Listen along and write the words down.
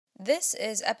This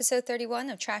is episode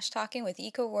 31 of Trash Talking with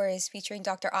Eco Warriors featuring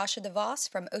Dr. Asha de Vos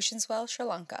from Oceanswell, Sri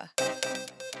Lanka.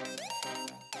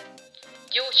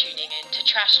 You're tuning in to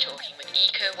Trash Talking with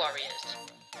Eco Warriors,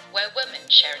 where women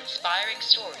share inspiring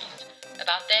stories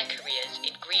about their careers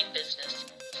in green business,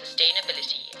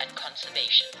 sustainability and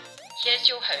conservation. Here's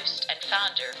your host and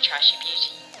founder of Trashy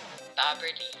Beauty, Barbara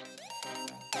Lee.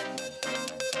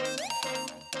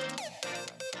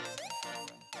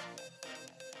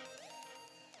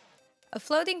 A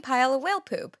floating pile of whale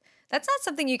poop. That's not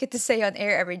something you get to say on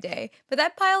air every day, but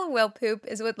that pile of whale poop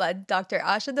is what led Dr.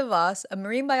 Asha de Vos, a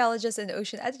marine biologist and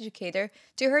ocean educator,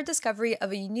 to her discovery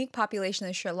of a unique population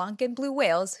of Sri Lankan blue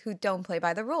whales who don't play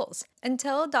by the rules.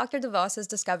 Until Dr. de Vos's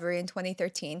discovery in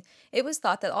 2013, it was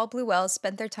thought that all blue whales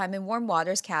spent their time in warm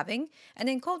waters calving and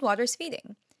in cold waters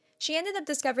feeding. She ended up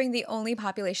discovering the only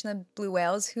population of blue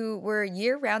whales who were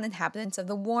year-round inhabitants of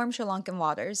the warm Sri Lankan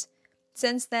waters.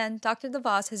 Since then, Dr. de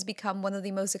Vos has become one of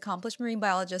the most accomplished marine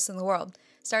biologists in the world,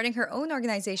 starting her own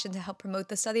organization to help promote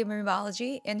the study of marine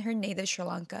biology in her native Sri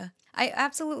Lanka. I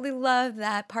absolutely love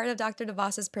that part of Dr. de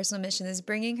Vos's personal mission is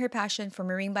bringing her passion for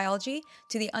marine biology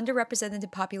to the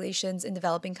underrepresented populations in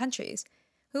developing countries.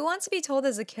 Who wants to be told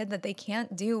as a kid that they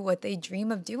can't do what they dream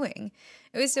of doing?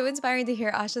 It was so inspiring to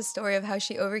hear Asha's story of how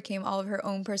she overcame all of her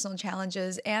own personal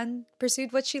challenges and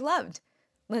pursued what she loved.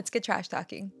 Let's get trash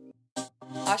talking.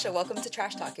 Asha, welcome to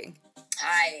Trash Talking.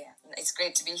 Hi, it's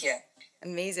great to be here.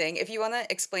 Amazing. If you want to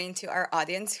explain to our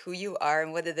audience who you are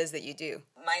and what it is that you do.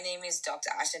 My name is Dr.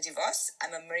 Asha de Vos.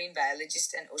 I'm a marine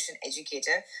biologist and ocean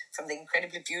educator from the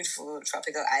incredibly beautiful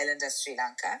tropical island of Sri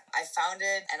Lanka. I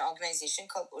founded an organization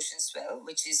called Oceanswell,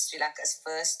 which is Sri Lanka's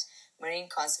first marine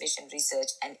conservation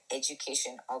research and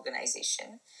education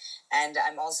organization. And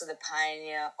I'm also the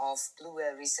pioneer of blue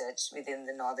whale research within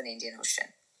the Northern Indian Ocean.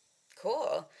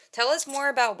 Cool. Tell us more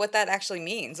about what that actually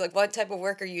means. Like, what type of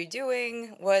work are you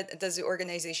doing? What does the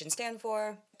organization stand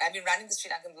for? I've been running the Sri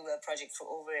Lankan Blue Whale Project for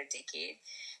over a decade.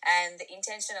 And the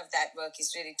intention of that work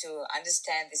is really to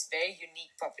understand this very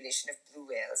unique population of blue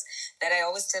whales that I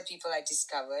always tell people I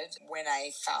discovered when I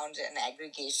found an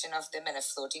aggregation of them in a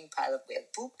floating pile of whale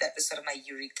poop. That was sort of my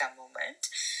eureka moment.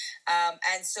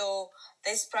 And so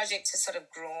this project has sort of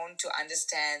grown to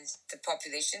understand the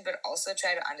population, but also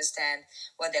try to understand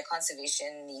what their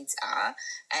conservation needs are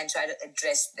and try to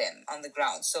address them on the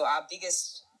ground. So our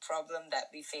biggest problem that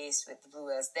we face with the blue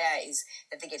whales there is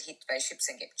that they get hit by ships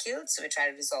and get killed. So we're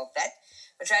trying to resolve that.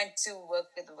 We're trying to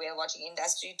work with the whale watching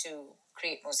industry to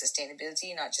create more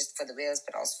sustainability, not just for the whales,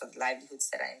 but also for the livelihoods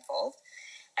that are involved.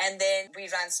 And then we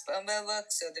run sperm whale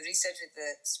work. So the research with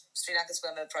the Sri Lanka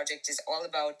Sperm Whale Project is all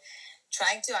about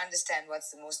trying to understand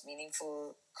what's the most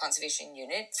meaningful conservation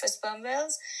unit for sperm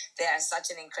whales. They are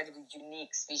such an incredibly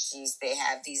unique species. They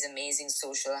have these amazing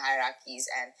social hierarchies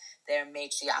and they're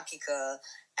matriarchal.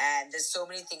 And there's so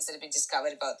many things that have been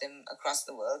discovered about them across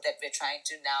the world that we're trying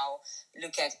to now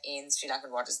look at in Sri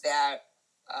Lankan waters. They are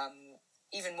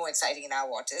even more exciting in our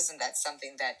waters, and that's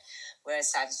something that we're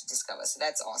starting to discover. So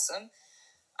that's awesome.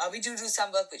 We do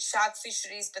some work with shark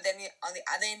fisheries, but then on the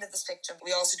other end of the spectrum,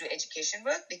 we also do education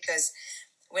work because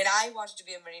when I wanted to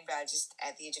be a marine biologist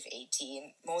at the age of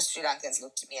 18, most Sri Lankans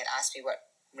looked at me and asked me what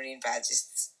marine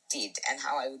biologists did and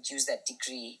how I would use that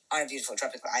degree on a beautiful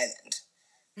tropical island,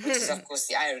 which is, of course,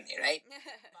 the irony, right?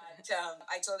 But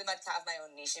I told them I'd carve my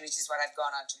own niche, which is what I've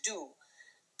gone on to do.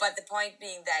 But the point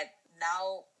being that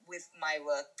now with my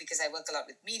work, because I work a lot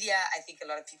with media, I think a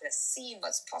lot of people have seen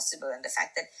what's possible and the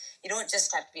fact that you don't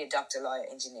just have to be a doctor, lawyer,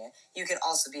 engineer. You can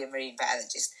also be a marine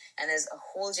biologist. And there's a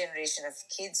whole generation of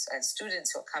kids and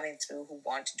students who are coming through who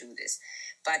want to do this.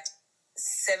 But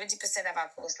 70% of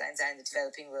our coastlines are in the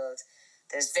developing world.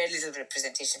 There's very little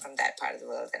representation from that part of the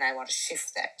world, and I want to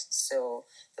shift that. So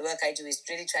the work I do is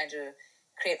really trying to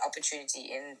create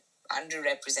opportunity in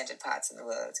underrepresented parts of the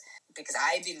world, because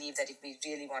I believe that if we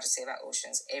really want to save our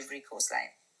oceans, every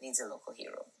coastline needs a local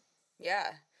hero.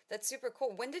 Yeah, that's super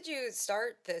cool. When did you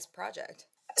start this project?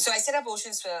 So I set up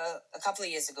Oceanswell a couple of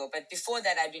years ago, but before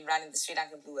that I'd been running the Sri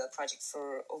Lankan Blue Whale Project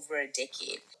for over a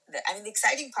decade. The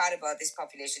exciting part about this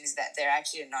population is that they're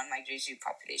actually a non-migratory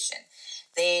population.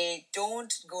 They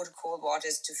don't go to cold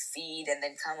waters to feed and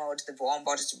then come out to the warm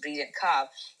waters to breed and calve.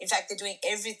 In fact, they're doing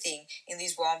everything in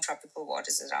these warm tropical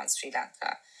waters around Sri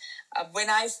Lanka. When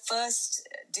I first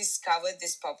discovered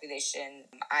this population,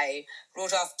 I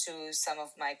wrote off to some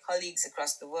of my colleagues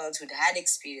across the world who'd had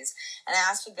experience, and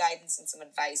I asked for guidance and some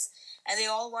advice, and they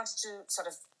all wanted to sort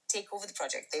of take over the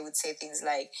project. They would say things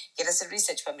like, get us a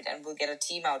research permit and we'll get a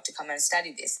team out to come and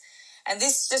study this. And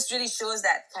this just really shows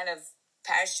that kind of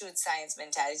parachute science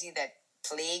mentality that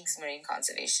plagues marine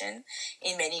conservation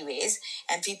in many ways,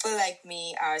 and people like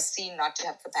me are seen not to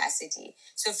have capacity.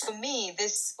 So for me,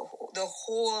 the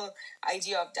whole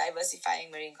idea of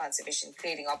diversifying marine conservation,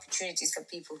 creating opportunities for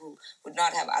people who would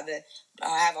not have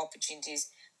have opportunities,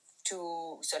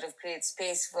 to sort of create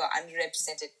space for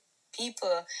underrepresented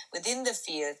people within the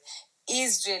field,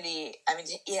 is really, I mean,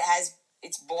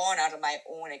 it's born out of my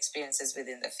own experiences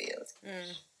within the field.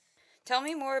 Tell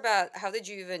me more about how did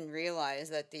you even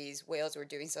realize that these whales were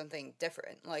doing something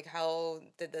different? Like, how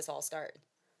did this all start?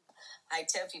 I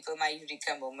tell people my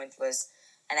eureka moment was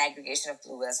an aggregation of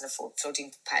blue whales in a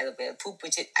floating pile of whale poop,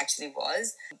 which it actually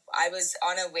was. I was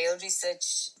on a whale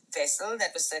research vessel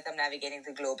that was circumnavigating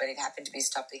the globe, and it happened to be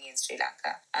stopping in Sri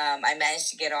Lanka. I managed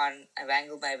to get on, I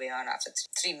wrangled my way on after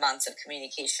 3 months of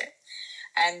communication.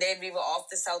 And then we were off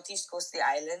the southeast coast of the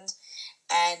island,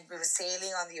 and we were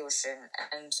sailing on the ocean,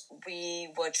 and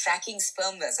we were tracking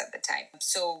sperm whales at the time.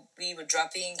 So we were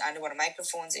dropping underwater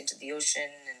microphones into the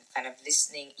ocean and kind of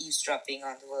listening, eavesdropping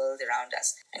on the world around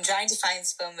us, and trying to find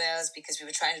sperm whales because we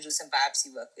were trying to do some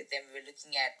biopsy work with them. We were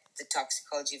looking at the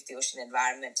toxicology of the ocean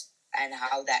environment and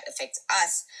how that affects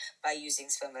us by using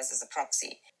sperm whales as a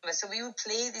proxy. So we would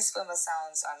play these sperm whale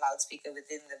sounds on loudspeaker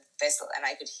within the vessel, and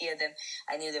I could hear them.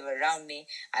 I knew they were around me.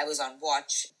 I was on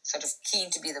watch, sort of keen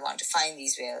to be the one to find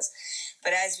these whales.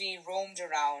 But as we roamed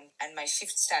around and my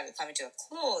shift started coming to a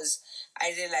close,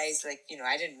 I realized,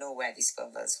 I didn't know where these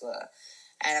sperm whales were.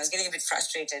 And I was getting a bit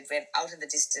frustrated when out in the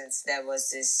distance there was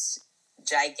this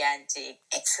gigantic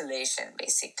exhalation,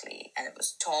 basically. And it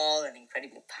was tall and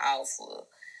incredibly powerful.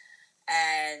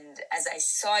 And as I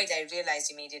saw it, I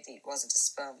realized immediately it wasn't a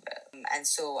sperm whale. And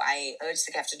so I urged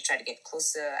the captain to try to get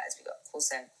closer. As we got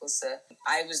closer and closer,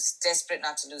 I was desperate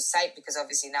not to lose sight, because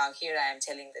obviously now here I am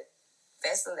telling the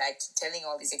vessel, telling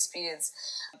all these experience,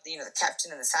 the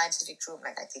captain and the scientific crew,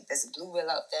 I think there's a blue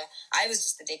whale out there. I was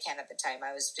just the deckhand at the time.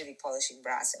 I was really polishing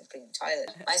brass and cleaning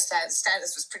toilet. My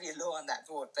status was pretty low on that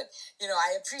boat, but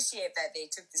I appreciate that they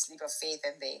took this leap of faith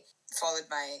and they followed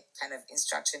my kind of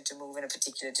instruction to move in a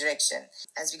particular direction.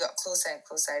 As we got closer and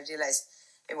closer, I realized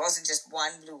it wasn't just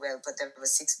one blue whale, but there were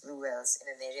 6 blue whales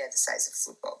in an area the size of a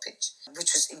football pitch,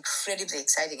 which was incredibly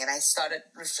exciting. And I started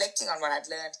reflecting on what I'd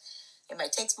learned in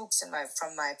my textbooks and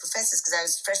from my professors, because I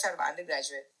was fresh out of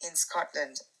undergraduate in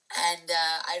Scotland. And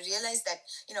I realized that,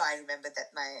 I remembered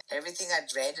that everything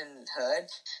I'd read and heard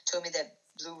told me that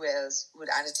blue whales would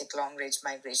undertake long-range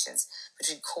migrations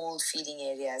between cold feeding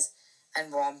areas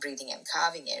and warm breeding and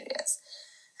calving areas.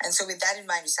 And so with that in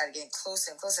mind, we started getting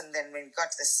closer and closer. And then when we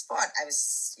got to the spot, I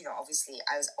was, obviously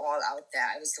I was all out there.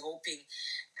 I was hoping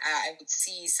I would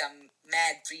see some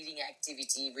mad breeding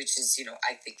activity, which is,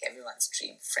 I think everyone's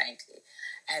dream, frankly.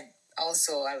 And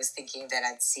also I was thinking that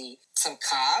I'd see some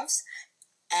calves,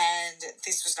 and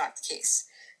this was not the case.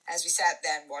 As we sat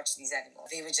there and watched these animals,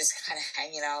 they were just kind of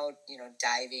hanging out,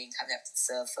 diving, coming up to the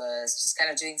surface, just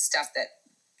kind of doing stuff that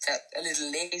felt a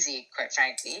little lazy, quite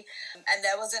frankly. And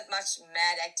there wasn't much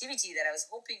mad activity that I was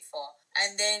hoping for.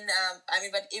 And then,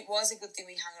 but it was a good thing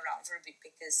we hung around for a bit,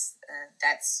 because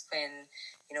that's when,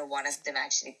 one of them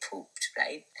actually pooped,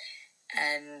 right?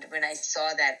 And when I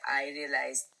saw that, I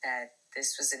realized that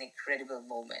this was an incredible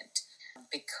moment,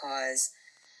 because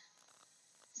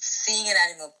seeing an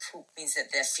animal poop means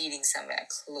that they're feeding somewhere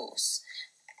close.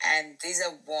 And these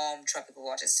are warm tropical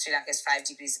waters. Sri Lanka is 5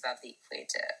 degrees above the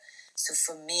equator. So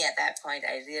for me, at that point,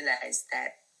 I realized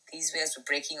that these whales were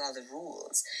breaking all the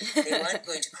rules. They weren't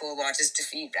going to cold waters to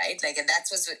feed, right? And that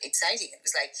was exciting. It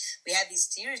was like we had these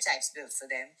stereotypes built for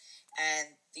them,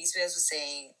 and these whales were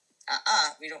saying,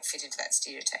 we don't fit into that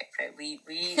stereotype, right? We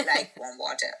like warm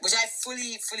water, which I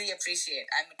fully appreciate.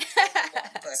 I'm a total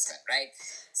warm person, right?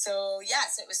 So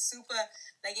it was super,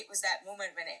 it was that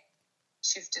moment when it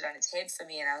shifted on its head for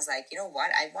me, and I was like, you know what,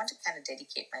 I want to kind of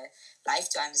dedicate my life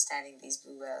to understanding these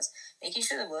blue whales, making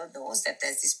sure the world knows that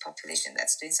there's this population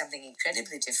that's doing something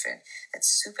incredibly different, that's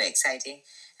super exciting,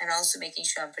 and also making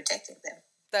sure I'm protecting them.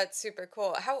 That's super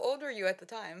cool. How old were you at the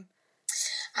time?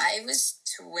 I was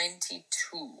 22.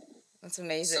 That's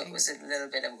amazing. So it was a little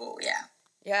bit ago, yeah.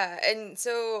 Yeah, and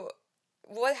so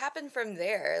what happened from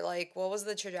there? What was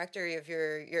the trajectory of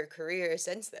your career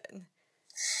since then?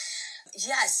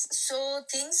 Yes, so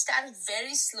things started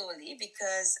very slowly,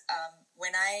 because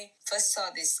when I first saw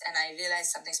this and I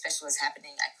realized something special was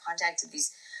happening, I contacted these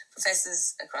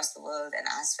professors across the world and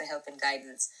asked for help and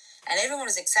guidance. And everyone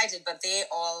was excited, but they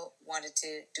all wanted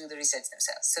to do the research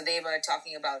themselves. So they were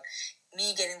talking about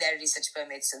me getting their research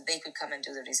permits so they could come and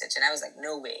do the research. And I was like,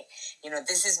 no way.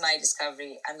 This is my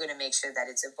discovery. I'm going to make sure that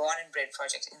it's a born and bred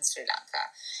project in Sri Lanka.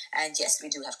 And yes, we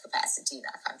do have capacity in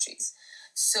our countries.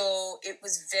 So it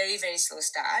was very, very slow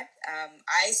start.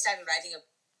 I started writing a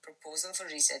proposal for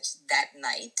research that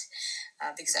night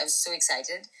because I was so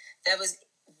excited. There was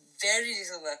very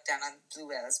little work done on blue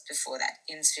whales before that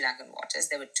in Sri Lankan waters.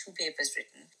 There were 2 papers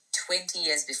written 20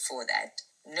 years before that.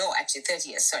 No, actually 30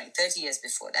 years. Sorry, 30 years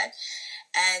before that.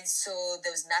 And so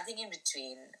there was nothing in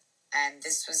between. And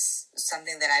this was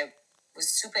something that I was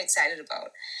super excited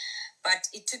about. But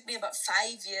it took me about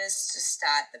 5 years to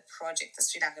start the project, the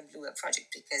Sri Lankan Blue Whale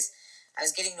project, because I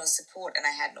was getting no support and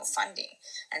I had no funding.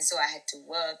 And so I had to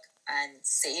work and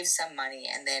save some money.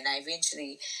 And then I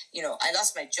eventually, I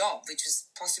lost my job, which was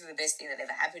possibly the best thing that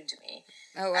ever happened to me.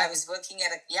 Oh, wow. I was working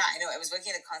at I was working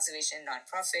at a conservation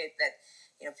nonprofit that,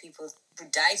 people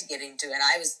would die to get into, and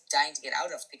I was dying to get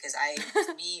out of because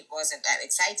to me, it wasn't that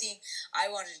exciting. I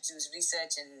wanted to do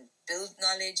research and build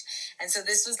knowledge. And so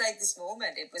this was like this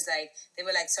moment. It was like, they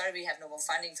were like, sorry, we have no more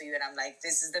funding for you. And I'm like,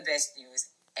 this is the best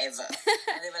news ever.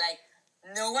 And they were like,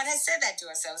 no one has said that to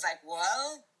us. I was like,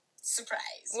 well,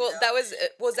 surprise. Well,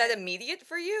 was that immediate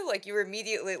for you? Like, you were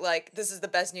immediately like, this is the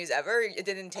best news ever? It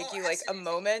didn't take you like a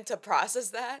moment to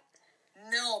process that?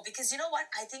 No, because you know what?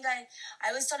 I think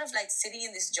I was sort of like sitting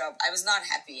in this job. I was not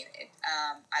happy in it.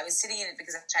 I was sitting in it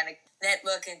because I'm trying to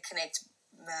network and connect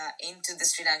into the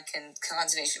Sri Lankan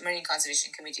Marine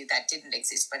Conservation Committee that didn't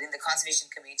exist, but in the conservation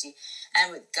committee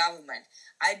and with government.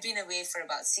 I'd been away for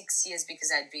about 6 years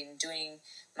because I'd been doing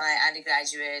my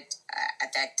undergraduate at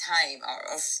that time,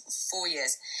 or 4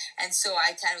 years. And so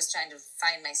I kind of was trying to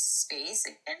find my space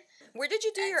again. Where did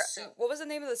you do what was the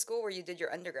name of the school where you did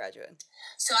your undergraduate?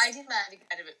 So I did my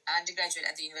undergraduate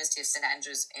at the University of St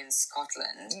Andrews in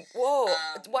Scotland. Whoa.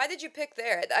 Why did you pick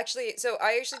there? Actually, so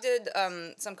I actually did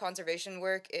some conservation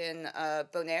work in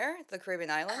Bonaire, the Caribbean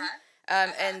island.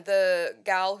 And the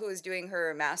gal who was doing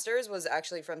her master's was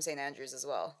actually from St. Andrews as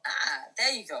well.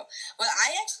 There you go. Well,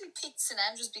 I actually picked St.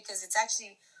 Andrews because it's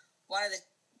actually one of the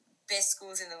best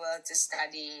schools in the world to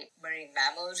study marine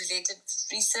mammal related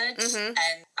research. Mm-hmm.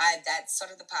 And that's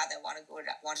sort of the path I wanted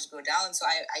to go down. So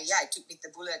I took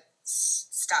the bullet,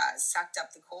 sucked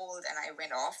up the cold, and I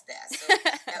went off there. So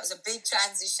that was a big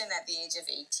transition at the age of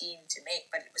 18 to make,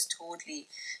 but it was totally,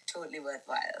 totally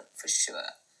worthwhile for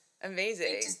sure.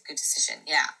 Amazing. Good decision.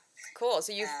 Yeah. Cool.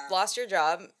 So you've lost your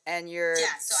job and you're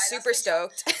super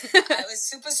stoked. I was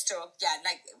super stoked. Yeah,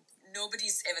 like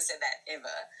nobody's ever said that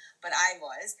ever, but I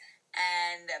was.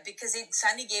 And because it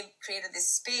suddenly created this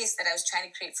space that I was trying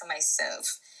to create for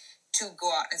myself to go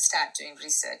out and start doing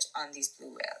research on these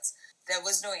blue whales. There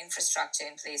was no infrastructure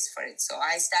in place for it. So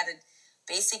I started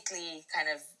basically kind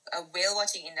of a whale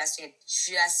watching industry had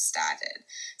just started.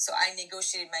 So I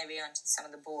negotiated my way onto some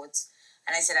of the boats.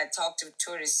 And I said I'd talk to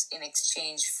tourists in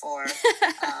exchange for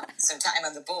some time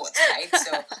on the boat, right?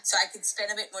 So I could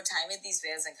spend a bit more time with these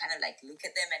whales and kind of like look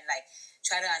at them and like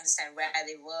try to understand where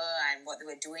they were and what they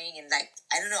were doing. And like,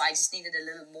 I don't know, I just needed a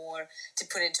little more to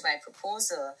put into my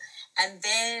proposal. And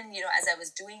then, as I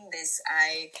was doing this,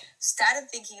 I started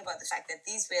thinking about the fact that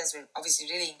these whales were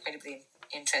obviously really incredibly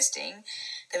interesting.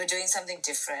 They were doing something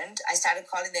different. I started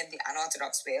calling them the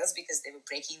unorthodox whales because they were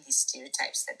breaking these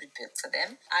stereotypes that we built for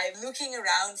them. I'm looking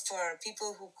around for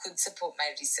people who could support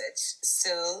my research,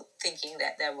 still thinking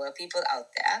that there were people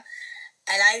out there.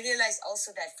 And I realized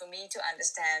also that for me to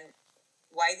understand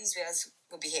why these whales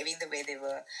were behaving the way they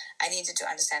were, I needed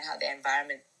to understand how their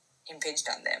environment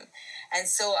impinged on them. And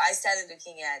so I started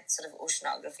looking at sort of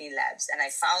oceanography labs, and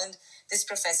I found this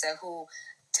professor who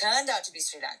turned out to be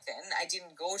Sri Lankan. I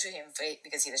didn't go to him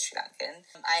because he was Sri Lankan.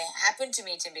 I happened to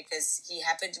meet him because he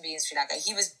happened to be in Sri Lanka.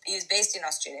 He was based in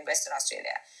Australia, in Western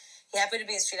Australia. He happened to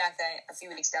be in Sri Lanka a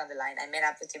few weeks down the line. I met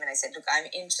up with him and I said, look,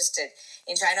 I'm interested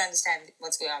in trying to understand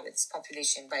what's going on with this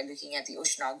population by looking at the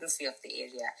oceanography of the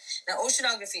area. Now,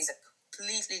 oceanography is a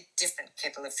completely different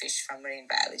kettle of fish from marine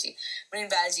biology.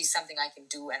 Marine biology is something I can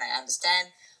do and I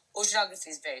understand. Oceanography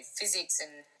is very physics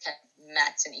and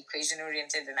maths and equation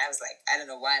oriented, and I was like, I don't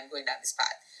know why I'm going down this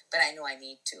path, but I know I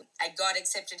need to. I got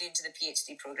accepted into the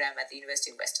PhD program at the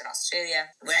University of Western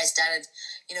Australia, where I started,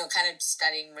 kind of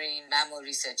studying marine mammal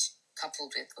research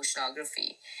coupled with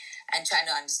oceanography and trying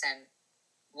to understand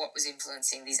what was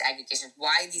influencing these aggregations,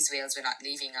 why these whales were not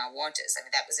leaving our waters. I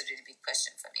mean, that was a really big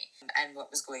question for me, and what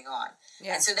was going on.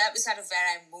 Yeah. And so that was sort of where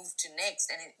I moved to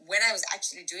next. And when I was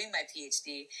actually doing my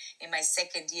PhD in my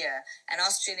second year, an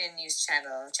Australian news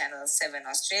channel, Channel 7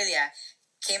 Australia,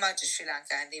 came out to Sri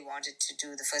Lanka and they wanted to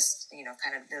do the first,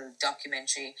 kind of little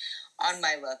documentary on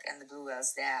my work and the blue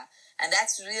whales there. And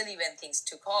that's really when things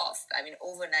took off. I mean,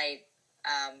 overnight,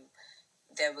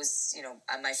 there was,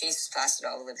 my face was plastered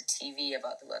all over the TV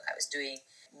about the work I was doing.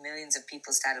 Millions of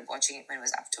people started watching it when it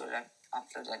was uploaded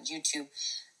on YouTube.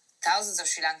 Thousands of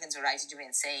Sri Lankans were writing to me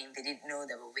and saying they didn't know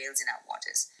there were whales in our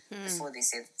waters before they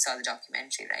saw the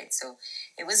documentary, right? So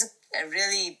it was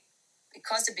it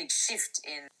caused a big shift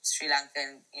in Sri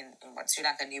Lanka, in what Sri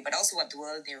Lanka knew, but also what the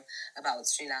world knew about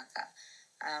Sri Lanka.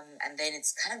 And then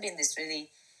it's kind of been this really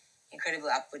incredible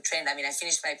upward trend. I mean, I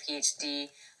finished my PhD.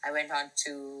 I went on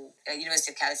to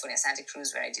University of California, Santa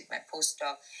Cruz, where I did my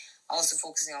postdoc, also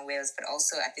focusing on whales, but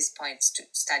also at this point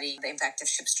studying the impact of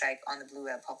ship strike on the blue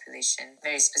whale population,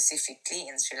 very specifically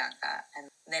in Sri Lanka. And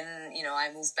then,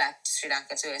 I moved back to Sri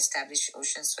Lanka to establish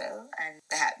Oceanswell, and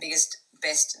the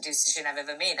best decision I've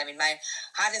ever made. I mean, my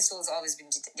heart and soul has always been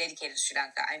dedicated to Sri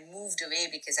Lanka. I moved away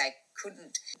because I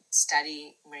couldn't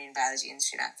study marine biology in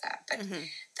Sri Lanka, but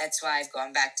that's why I've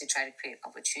gone back to try to create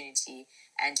opportunity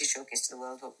and to showcase to the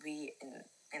world what we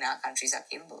in our countries are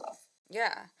capable of.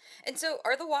 Yeah. And so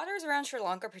are the waters around Sri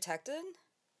Lanka protected?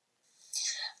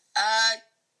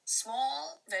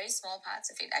 Small, very small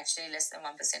parts of it. Actually, less than 1%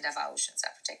 of our oceans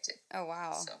are protected. Oh,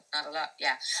 wow. So not a lot,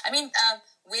 yeah. I mean,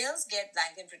 whales get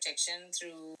blanket protection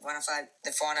through one of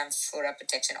the Fauna and Flora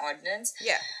Protection Ordinance.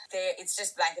 Yeah. It's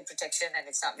just blanket protection, and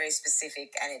it's not very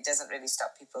specific, and it doesn't really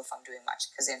stop people from doing much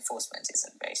because the enforcement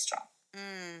isn't very strong.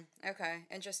 Okay,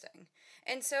 interesting.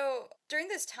 And so during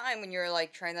this time when you're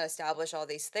like trying to establish all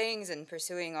these things and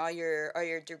pursuing all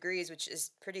your degrees, which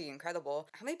is pretty incredible,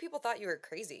 how many people thought you were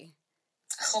crazy?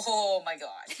 Oh my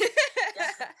God.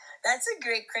 Yeah, that's a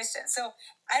great question. So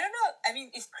I don't know. I mean,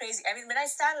 it's crazy. I mean, when I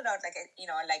started out, like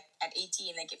at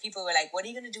 18, like people were like, what are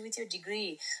you going to do with your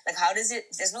degree? Like, how does it,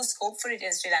 there's no scope for it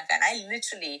in Sri Lanka. And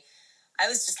I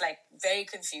was just like very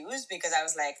confused because I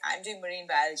was like, I'm doing marine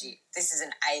biology. This is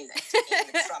an island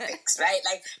in the tropics, right?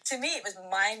 Like, to me, it was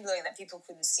mind blowing that people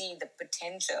couldn't see the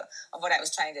potential of what I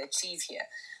was trying to achieve here.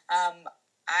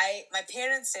 My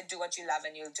parents said, do what you love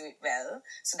and you'll do it well.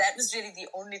 So that was really the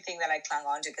only thing that I clung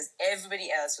on to, because everybody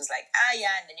else was like,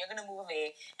 yeah, and then you're going to move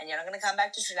away and you're not going to come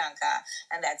back to Sri Lanka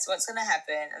and that's what's going to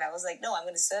happen. And I was like, no, I'm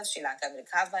going to serve Sri Lanka. I'm going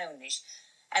to carve my own niche.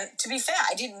 And to be fair,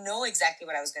 I didn't know exactly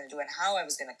what I was going to do and how I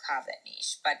was going to carve that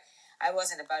niche. But I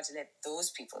wasn't about to let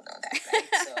those people know that,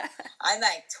 right? So I'm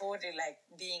like totally like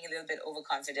being a little bit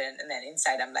overconfident, and then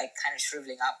inside I'm like kind of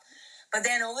shriveling up. But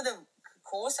then over the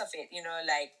course of it,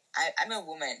 like I'm a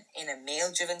woman in a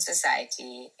male-driven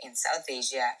society in South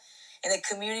Asia, in a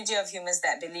community of humans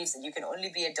that believes that you can only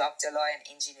be a doctor, lawyer, and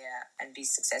engineer and be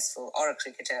successful, or a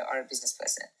cricketer, or a business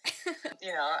person.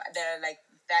 There are like,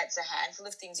 that's a handful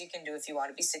of things you can do if you want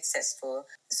to be successful.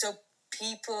 So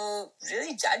people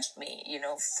really judged me,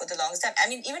 for the longest time. I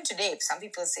mean, even today, some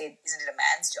people say, isn't it a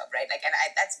man's job, right? Like, and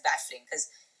that's baffling because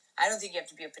I don't think you have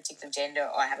to be a particular gender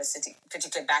or have a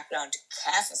particular background to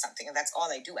care for something. And that's all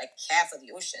I do. I care for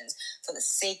the oceans for the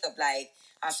sake of like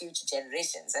our future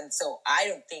generations. And so I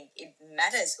don't think it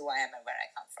matters who I am and where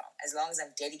I come from, as long as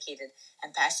I'm dedicated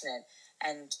and passionate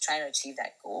and trying to achieve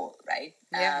that goal, right?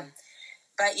 Yeah.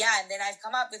 But yeah, and then I've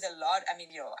come up with a lot. I mean,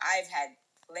 I've had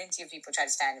plenty of people try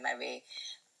to stand in my way,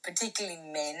 particularly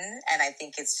men. And I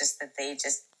think it's just that they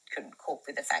just couldn't cope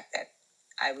with the fact that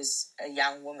I was a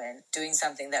young woman doing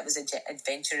something that was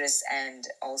adventurous and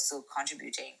also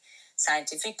contributing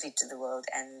scientifically to the world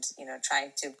and,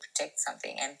 trying to protect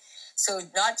something. And so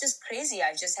not just crazy,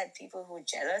 I've just had people who are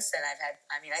jealous, and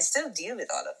I still deal with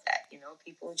all of that,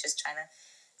 people just trying to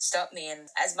stop me. And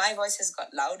as my voice has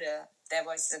got louder, their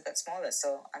voices have got smaller,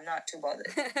 so I'm not too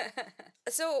bothered.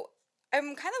 So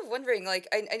I'm kind of wondering, like,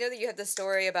 I know that you have the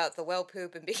story about the whale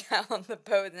poop and being out on the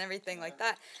boat and everything like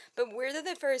that, but where did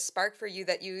it first spark for you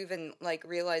that you even, like,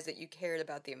 realized that you cared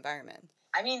about the environment?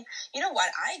 I mean, you know what?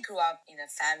 I grew up in a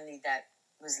family that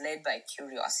was led by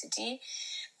curiosity.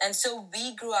 And so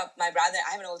we grew up, I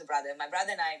have an older brother. My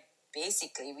brother and I,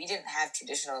 basically, we didn't have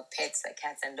traditional pets like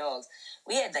cats and dogs.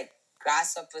 We had, like,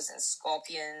 grasshoppers and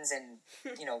scorpions and,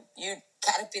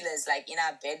 caterpillars, like, in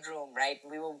our bedroom, right?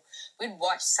 We'd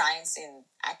watch science in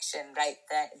action right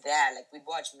there. Like, we'd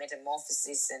watch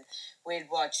Metamorphosis, and we'd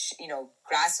watch,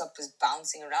 grasshoppers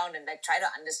bouncing around, and like try to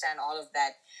understand all of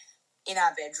that in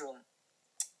our bedroom.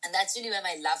 And that's really where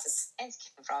my love for science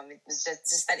came from. It was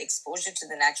just that exposure to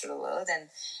the natural world,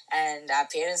 and our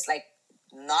parents, like,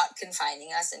 not confining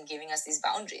us and giving us these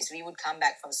boundaries. We would come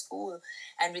back from school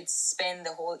and we'd spend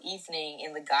the whole evening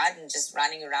in the garden just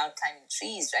running around climbing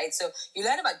trees, right? So you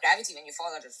learn about gravity when you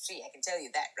fall out of a tree, I can tell you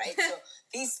that, right? So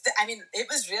it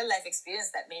was real life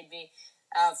experience that made me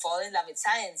fall in love with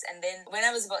science. And then when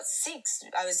I was about 6,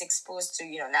 I was exposed to,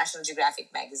 National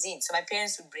Geographic magazine. So my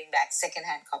parents would bring back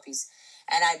secondhand copies,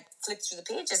 and I'd flip through the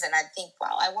pages and I'd think,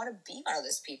 wow, I want to be one of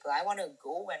those people. I want to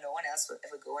go where no one else will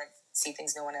ever go and see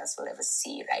things no one else will ever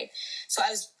see, right? So I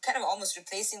was kind of almost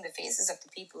replacing the faces of the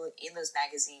people in those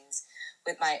magazines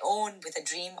with my own, with a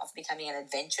dream of becoming an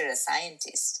adventurous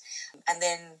scientist. And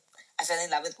then I fell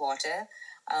in love with water.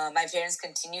 My parents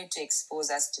continued to expose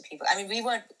us to people. I mean, we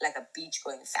weren't like a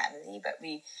beach-going family, but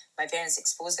my parents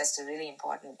exposed us to really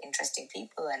important, interesting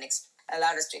people and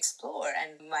allowed us to explore.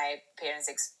 And my parents,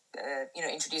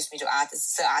 introduced me to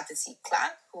Sir Arthur C.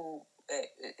 Clarke, who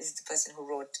is the person who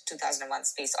wrote 2001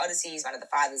 Space Odyssey. He's one of the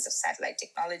fathers of satellite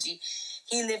technology.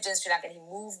 He lived in Sri Lanka and he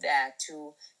moved there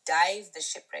to dive the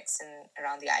shipwrecks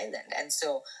around the island. And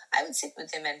so I would sit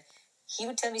with him and he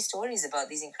would tell me stories about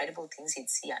these incredible things he'd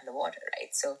see underwater,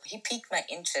 right? So he piqued my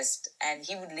interest and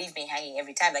he would leave me hanging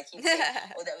every time. Like he'd say,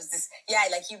 oh, that was this,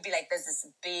 like he'd be like, there's this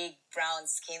big brown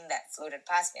skin that floated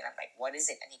past me. And I'm like, what is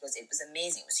it? And he goes, it was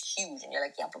amazing. It was huge. And you're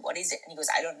like, yeah, but what is it? And he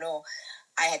goes, I don't know.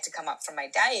 I had to come up from my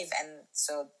dive, and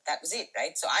so that was it,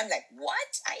 right? So I'm like,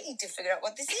 what? I need to figure out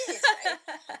what this is, right?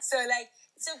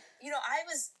 I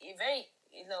was very,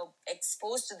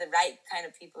 exposed to the right kind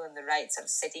of people in the right sort of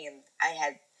setting, and I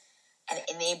had an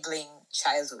enabling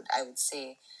childhood, I would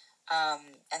say.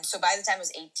 And so by the time I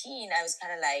was 18, I was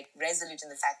kind of like resolute in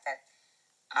the fact that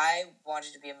I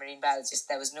wanted to be a marine biologist.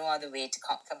 There was no other way to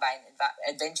combine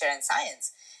adventure and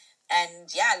science. And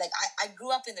yeah, like I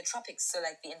grew up in the tropics, so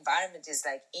like the environment is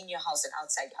like in your house and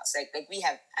outside your house. Like we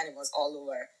have animals all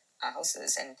over our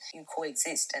houses and you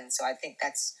coexist. And so I think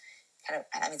that's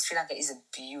Sri Lanka is a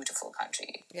beautiful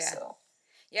country. Yeah. So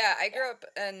yeah, I grew up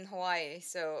in Hawaii,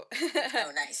 so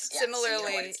oh, nice. Yeah, similarly, so you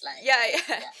know what it's like.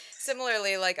 yeah.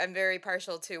 Similarly, like I'm very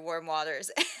partial to warm waters.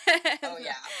 Oh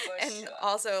yeah, for and sure.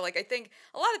 also, like I think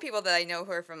a lot of people that I know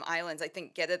who are from islands, I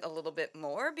think get it a little bit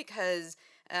more because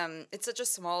it's such a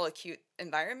small, acute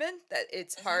environment that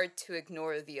it's hard to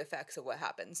ignore the effects of what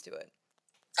happens to it.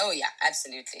 Oh yeah,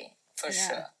 absolutely, for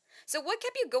sure. So what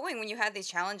kept you going when you had these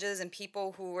challenges and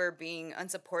people who were being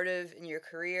unsupportive in your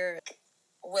career?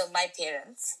 Well, my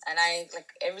parents, and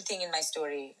everything in my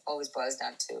story always boils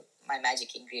down to my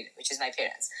magic ingredient, which is my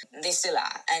parents. They still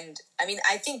are. And I mean,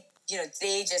 I think,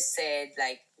 they just said,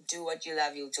 like, do what you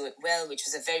love, you'll do it well, which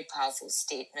was a very powerful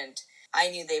statement. I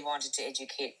knew they wanted to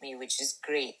educate me, which is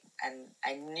great. And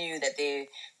I knew that they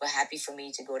were happy for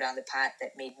me to go down the path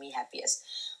that made me happiest.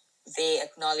 They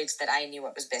acknowledged that I knew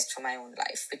what was best for my own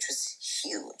life, which was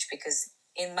huge because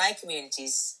in my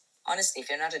communities, honestly, if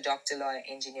you're not a doctor, lawyer,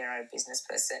 engineer, or a business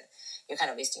person, you're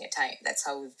kind of wasting your time. That's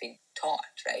how we've been taught,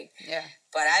 right? Yeah.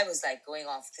 But I was like going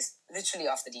literally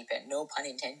off the deep end, no pun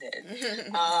intended,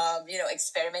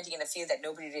 experimenting in a field that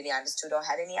nobody really understood or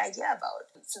had any idea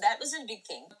about. So that was a big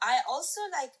thing. I also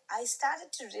I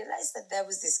started to realize that there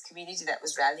was this community that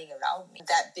was rallying around me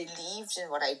that believed in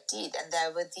what I did. And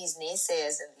there were these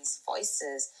naysayers and these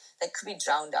voices that could be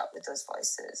drowned out with those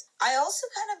voices. I also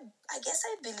I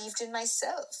believed in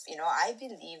myself. I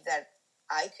believed that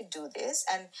I could do this.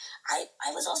 And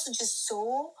I was also just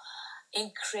so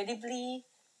incredibly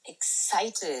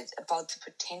excited about the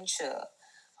potential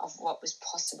of what was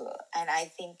possible. And I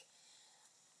think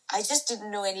I just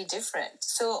didn't know any different.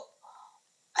 So,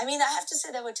 I mean, I have to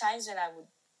say there were times when I would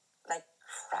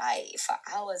cry for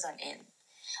hours on end.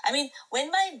 I mean,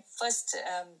 when my first,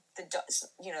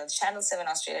 the Channel 7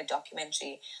 Australia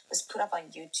documentary was put up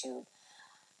on YouTube,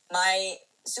 my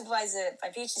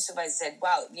PhD supervisor said,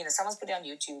 wow, someone's put it on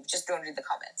YouTube, just don't read the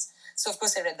comments. So, of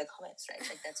course, I read the comments, right?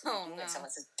 Like, that's what you do when someone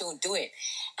says, don't do it.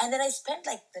 And then I spent,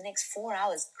 the next 4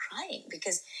 hours crying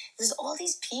because there's all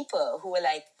these people who were,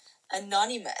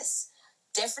 anonymous,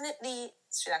 definitely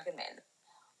Sri Lankan men,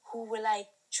 who were,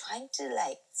 trying to,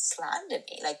 slander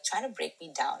me, trying to break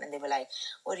me down. And they were like,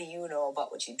 what do you know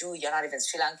about what you do? You're not even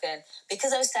Sri Lankan.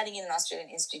 Because I was studying in an Australian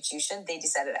institution, they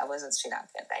decided I wasn't Sri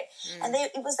Lankan, right? And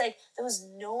it was there was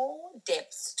no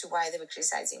depth to why they were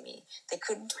criticizing me. They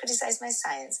couldn't criticize my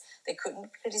science. They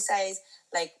couldn't criticize,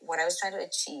 what I was trying to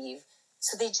achieve.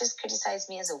 So they just criticized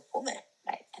me as a woman,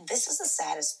 right? And this is the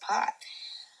saddest part.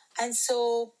 And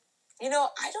so,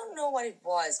 I don't know what it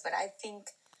was, but I think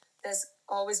there's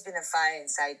always been a fire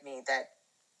inside me that,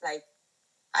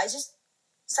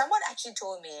 someone actually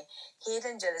told me hate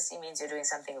and jealousy means you're doing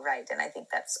something right. And I think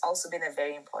that's also been a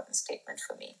very important statement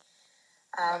for me.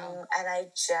 Wow. And I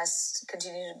just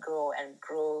continue to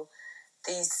grow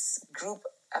this group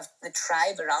of the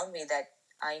tribe around me that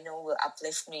I know will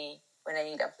uplift me when I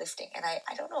need uplifting. And I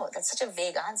don't know, that's such a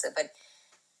vague answer, but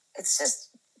it's just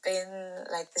been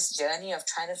this journey of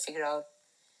trying to figure out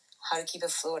how to keep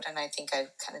afloat, and I think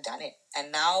I've kind of done it.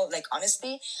 And now, like,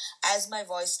 honestly, as my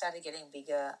voice started getting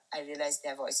bigger, I realized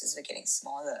their voices were getting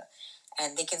smaller,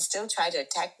 and they can still try to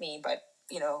attack me, but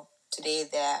today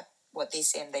what they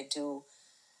say and they do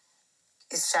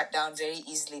is shut down very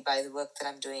easily by the work that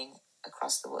I'm doing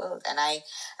across the world. And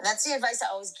that's the advice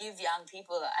I always give young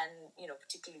people, and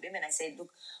particularly women. I say, look,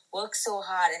 work so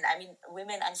hard. And I mean,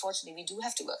 women, unfortunately, we do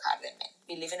have to work harder than men.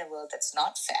 We live in a world that's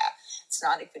not fair, it's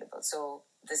not equitable. So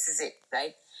this is it,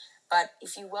 right? But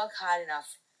if you work hard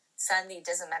enough, suddenly it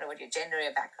doesn't matter what your gender or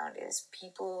your background is,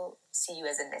 people see you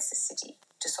as a necessity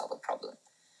to solve a problem.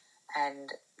 And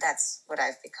that's what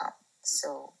I've become.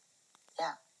 So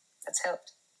yeah, that's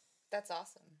helped. That's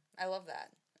awesome. I love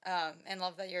that. And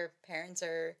love that your parents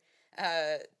are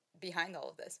behind all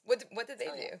of this. What did they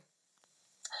do?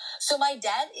 So my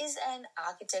dad is an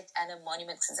architect and a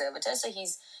monument conservator. So he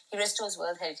restores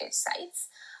World Heritage sites,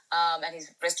 and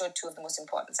he's restored 2 of the most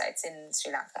important sites in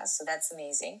Sri Lanka. So that's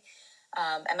amazing.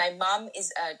 And my mom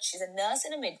she's a nurse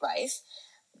and a midwife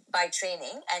by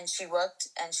training, and she worked,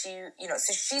 and so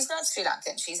she's not Sri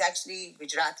Lankan. She's actually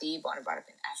Gujarati, born and brought up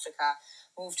in Africa,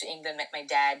 moved to England, met my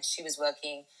dad. She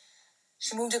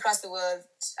moved across the world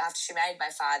after she married my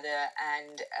father,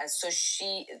 and so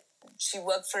she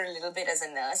worked for a little bit as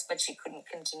a nurse, but she couldn't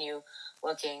continue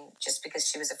working just because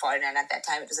she was a foreigner, and at that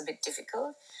time it was a bit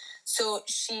difficult. So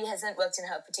she hasn't worked in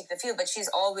her particular field, but she's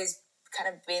always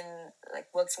kind of been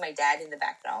worked for my dad in the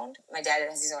background. My dad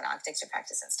has his own architecture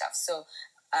practice and stuff, so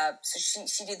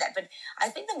she did that. But I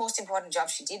think the most important job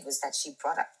she did was that she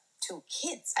brought up 2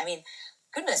 kids. I mean,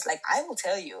 goodness, I will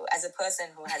tell you, as a person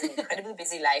who has an incredibly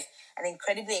busy life, an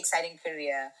incredibly exciting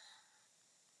career,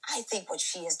 I think what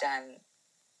she has done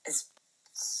is,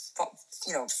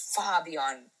 far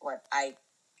beyond what I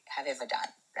have ever done,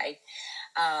 right?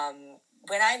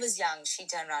 When I was young, she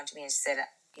turned around to me and said,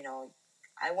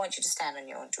 I want you to stand on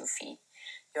your own 2 feet.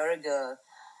 You're a girl.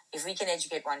 If we can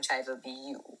educate one child, it'll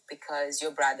be you, because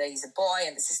your brother, he's a boy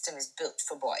and the system is built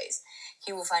for boys.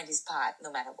 He will find his path no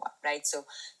matter what, right? So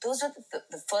those were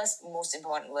the first most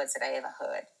important words that I ever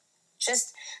heard.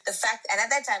 Just the fact, and at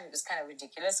that time it was kind of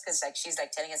ridiculous, because she's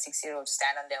telling a 6-year-old to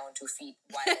stand on their own 2 feet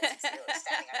while a 6-year-old is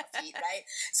standing on her feet, right?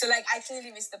 So I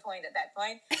clearly missed the point at that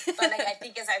point. But I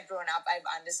think as I've grown up, I've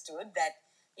understood that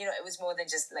it was more than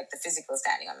just the physical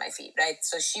standing on my feet, right?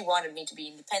 So she wanted me to be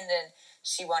independent.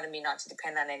 She wanted me not to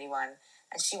depend on anyone.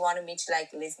 And she wanted me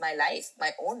to live my life,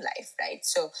 my own life, right?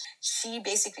 So she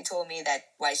basically told me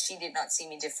that while she did not see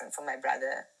me different from my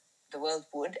brother, the world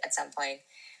would at some point,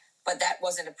 but that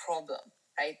wasn't a problem,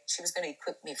 right? She was going to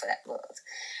equip me for that world.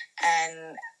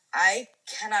 And I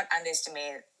cannot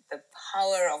underestimate the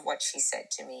power of what she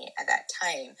said to me at that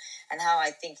time, and how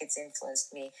I think it's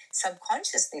influenced me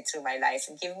subconsciously through my life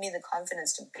and given me the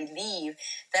confidence to believe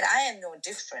that I am no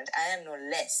different, I am no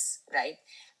less, right?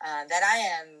 That I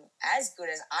am as good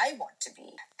as I want to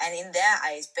be, and in their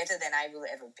eyes, better than I will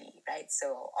ever be, right? So,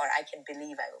 or I can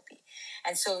believe I will be.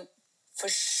 And so, for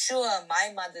sure,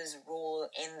 my mother's role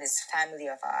in this family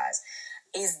of ours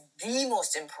is the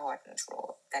most important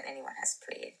role that anyone has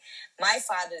played. My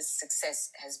father's success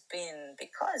has been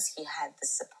because he had the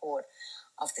support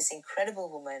of this incredible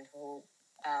woman who,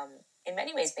 in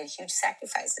many ways, made huge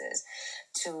sacrifices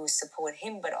to support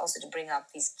him, but also to bring up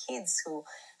these kids who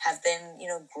have then,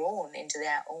 grown into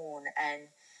their own and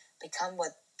become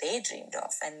what they dreamed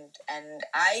of. And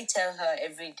I tell her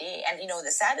every day, and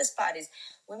the saddest part is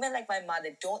women like my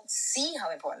mother don't see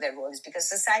how important their role is, because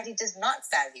society does not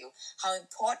value how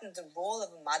important the role of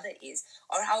a mother is,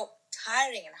 or how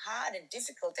tiring and hard and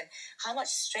difficult, and how much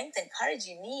strength and courage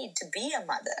you need to be a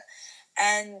mother.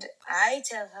 And I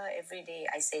tell her every day,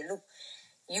 I say, look,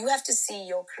 you have to see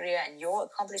your career and your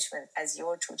accomplishment as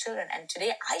your 2 children. And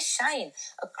today I shine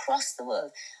across the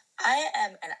world. I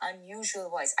am an unusual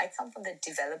voice. I come from the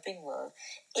developing world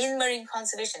in marine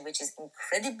conservation, which is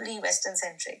incredibly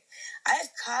Western-centric. I have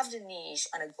carved a niche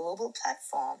on a global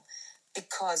platform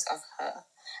because of her.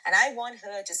 And I want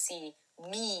her to see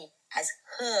me as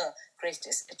her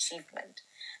greatest achievement.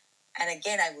 And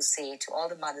again, I will say to all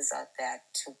the mothers out there,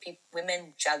 to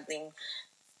women juggling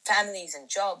families and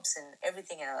jobs and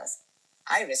everything else,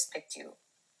 I respect you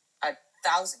 1,000%.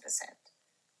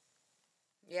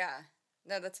 Yeah.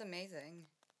 No, that's amazing.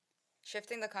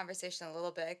 Shifting the conversation a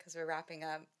little bit, because we're wrapping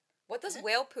up. What does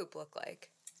whale poop look like?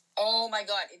 Oh my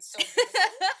God, it's so beautiful.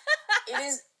 It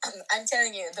is, I'm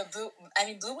telling you, blue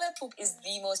whale poop is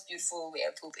the most beautiful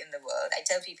whale poop in the world. I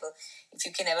tell people, if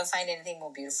you can ever find anything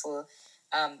more beautiful,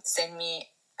 send me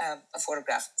a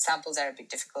photograph. Samples are a bit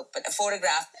difficult, but a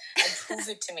photograph, and prove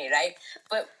it to me, right?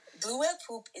 But blue whale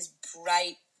poop is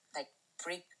bright, like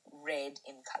brick red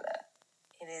in color.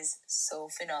 It is so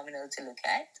phenomenal to look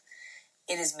at.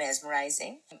 It is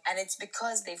mesmerizing. And it's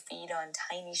because they feed on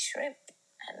tiny shrimp.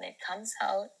 And it comes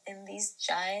out in these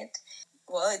giant,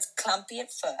 well, it's clumpy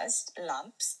at first,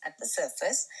 lumps at the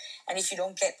surface. And if you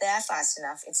don't get there fast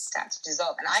enough, it starts to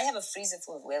dissolve. And I have a freezer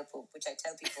full of whale poop, which I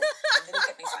tell people, and they look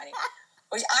at me funny.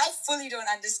 Which I fully don't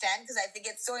understand because I think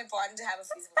it's so important to have a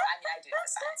freezer. I mean, I do it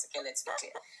for science, okay, let's be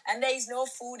clear. And there is no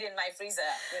food in my freezer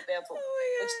with whale poop,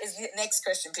 which is the next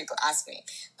question people ask me.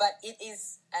 But it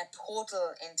is a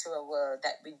portal into a world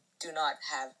that we do not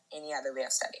have any other way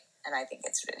of studying. And I think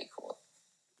it's really cool.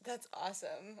 That's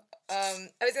awesome. I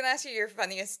was going to ask you your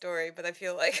funniest story, but I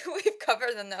feel like we've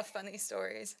covered enough funny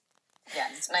stories. Yeah,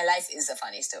 my life is a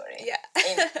funny story. Yeah.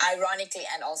 Ironically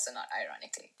and also not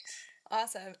ironically.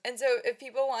 Awesome. And so if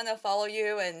people want to follow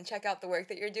you and check out the work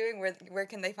that you're doing, where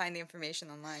can they find the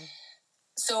information online?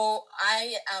 So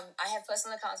I have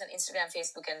personal accounts on Instagram,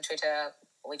 Facebook, and Twitter,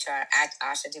 which are at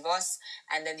Asha de Vos.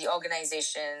 And then the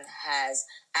organization has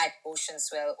at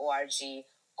Oceanswell ORG,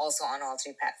 also on all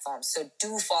 3 platforms. So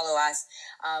do follow us.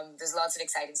 There's lots of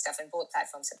exciting stuff, and both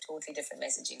platforms have totally different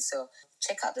messaging. So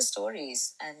check out the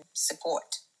stories and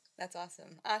support. That's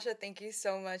awesome. Asha, thank you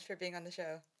so much for being on the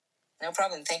show. No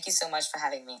problem. Thank you so much for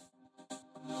having me.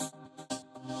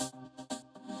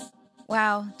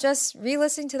 Wow, just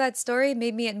re-listening to that story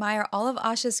made me admire all of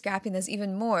Asha's scrappiness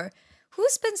even more. Who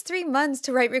spends 3 months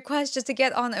to write requests just to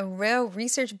get on a whale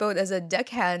research boat as a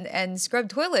deckhand and scrub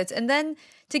toilets, and then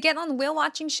to get on whale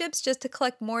watching ships just to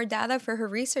collect more data for her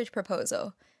research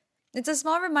proposal? It's a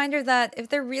small reminder that if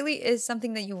there really is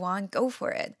something that you want, go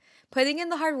for it. Putting in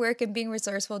the hard work and being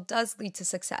resourceful does lead to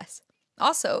success.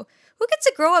 Also, who gets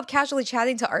to grow up casually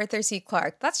chatting to Arthur C.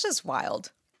 Clarke? That's just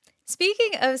wild.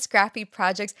 Speaking of scrappy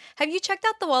projects, have you checked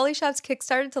out the Wally Shop's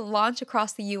Kickstarter to launch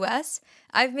across the US?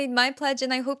 I've made my pledge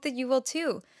and I hope that you will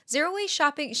too. Zero waste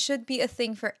shopping should be a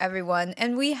thing for everyone,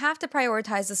 and we have to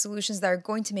prioritize the solutions that are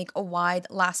going to make a wide,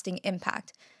 lasting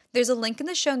impact. There's a link in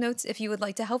the show notes if you would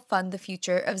like to help fund the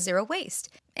future of zero waste.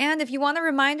 And if you want a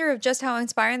reminder of just how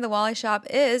inspiring the Wally Shop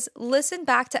is, listen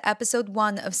back to episode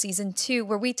 1 of season 2,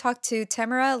 where we talked to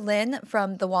Tamara Lynn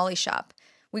from the Wally Shop.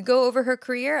 We go over her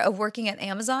career of working at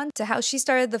Amazon to how she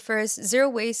started the first zero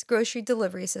waste grocery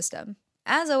delivery system.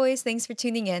 As always, thanks for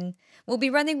tuning in. We'll be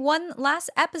running one last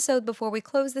episode before we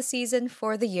close the season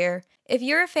for the year. If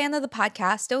you're a fan of the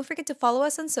podcast, don't forget to follow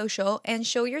us on social and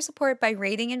show your support by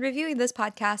rating and reviewing this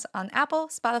podcast on Apple,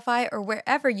 Spotify, or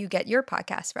wherever you get your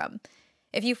podcasts from.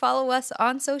 If you follow us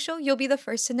on social, you'll be the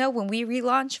first to know when we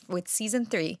relaunch with Season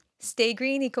 3. Stay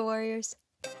green, Eco Warriors.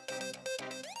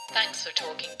 Thanks for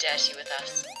talking dirty with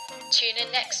us. Tune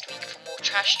in next week for more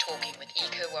trash talking with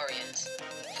Eco Warriors.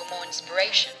 For more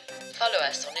inspiration, follow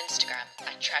us on Instagram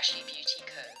at Trashy Beauty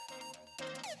Co.